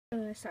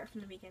Start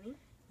from the beginning.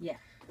 Yeah.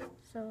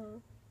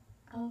 So,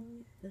 I'll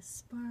be the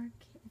spark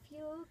if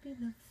you'll be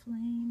the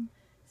flame.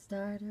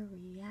 Start a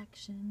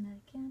reaction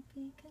that can't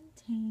be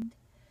contained.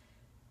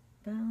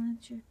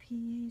 Balance your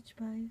pH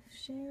by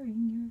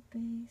sharing your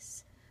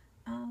base.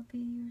 I'll be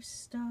your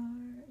star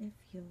if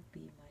you'll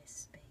be my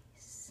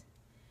space.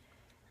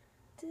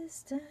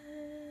 Distance,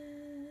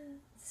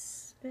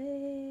 space,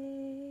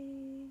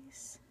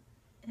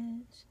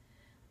 edge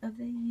of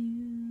the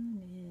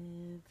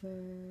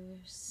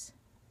universe.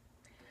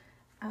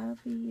 I'll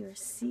be your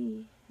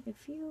C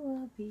if you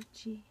will be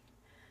G.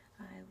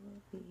 I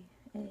will be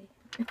A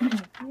if you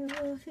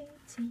will be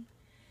T.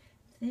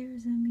 If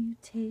there's a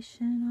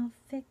mutation, I'll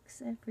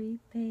fix every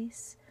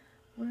base,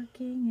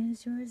 working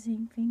as your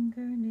zinc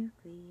finger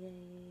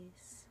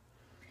nuclease.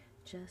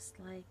 Just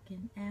like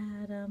an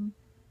atom,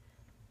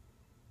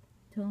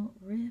 don't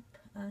rip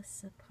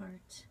us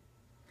apart,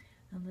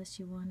 unless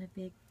you want a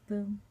big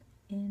boom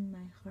in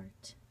my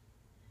heart.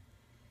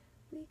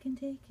 We can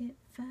take it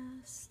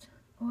fast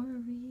or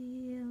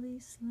really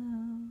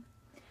slow,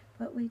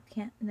 but we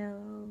can't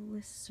know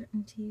with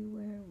certainty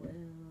where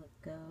we'll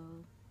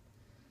go.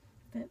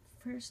 If at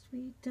first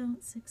we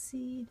don't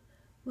succeed,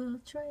 we'll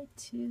try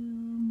 2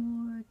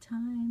 more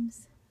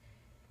times.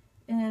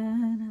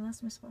 And I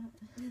lost my spot.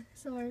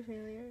 so our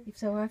failures.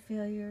 So our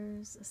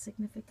failures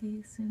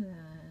significantly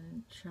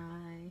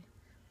try.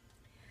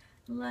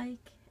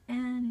 Like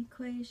an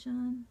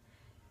equation,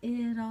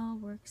 it all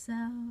works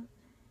out.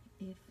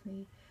 If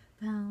we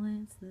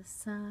balance the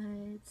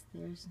sides,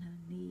 there's no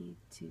need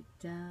to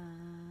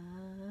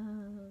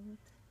doubt.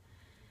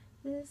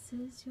 This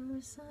is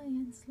your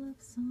science love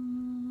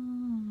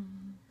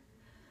song,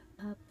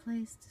 a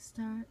place to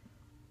start,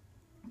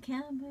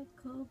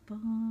 chemical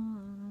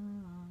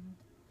bond,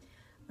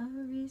 a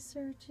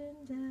research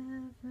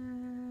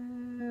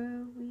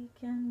endeavor. We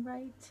can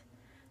write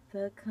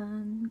the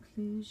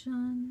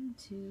conclusion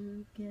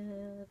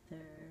together,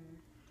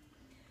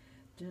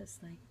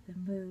 just like the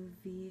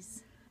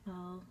movies.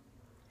 I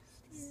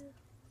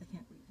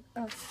can't read it.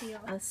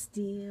 I'll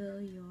steal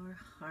your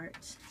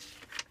heart.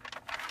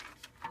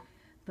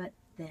 But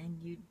then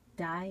you'd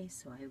die,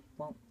 so I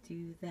won't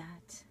do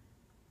that.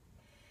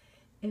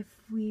 If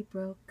we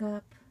broke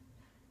up,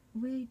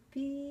 we'd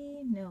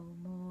be no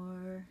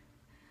more.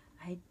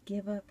 I'd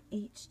give up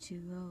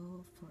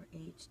H2O for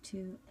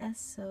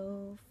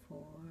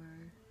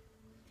H2SO4.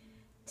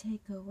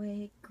 Take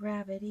away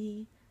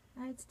gravity,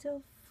 I'd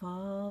still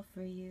fall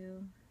for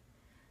you.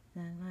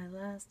 Then my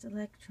last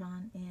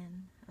electron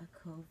in a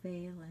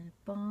covalent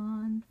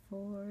bond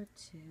for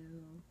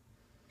 2.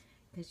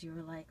 'Cause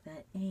you're like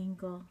that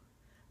angle,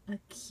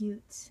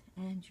 acute,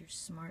 and you're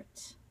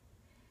smart.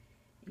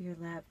 Your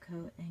lab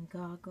coat and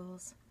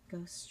goggles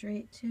go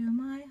straight to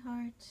my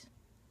heart.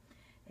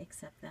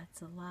 Except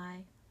that's a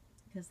lie,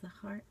 'cause the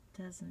heart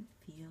doesn't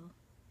feel.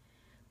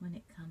 When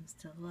it comes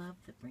to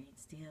love, the brain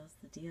seals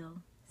the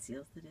deal.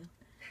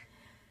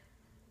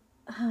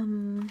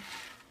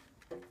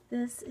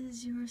 This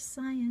is your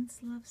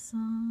science love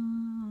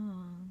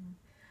song,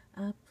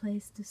 a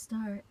place to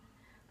start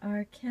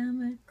our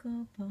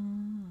chemical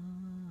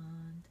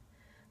bond,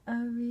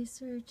 a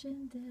research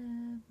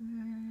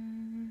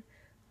endeavor.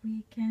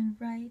 We can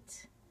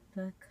write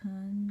the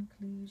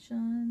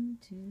conclusion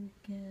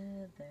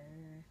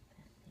together.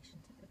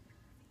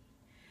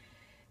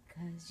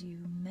 'Cause you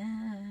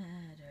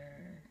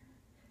matter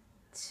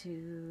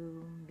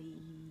to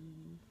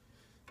me.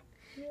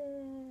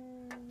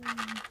 Yay!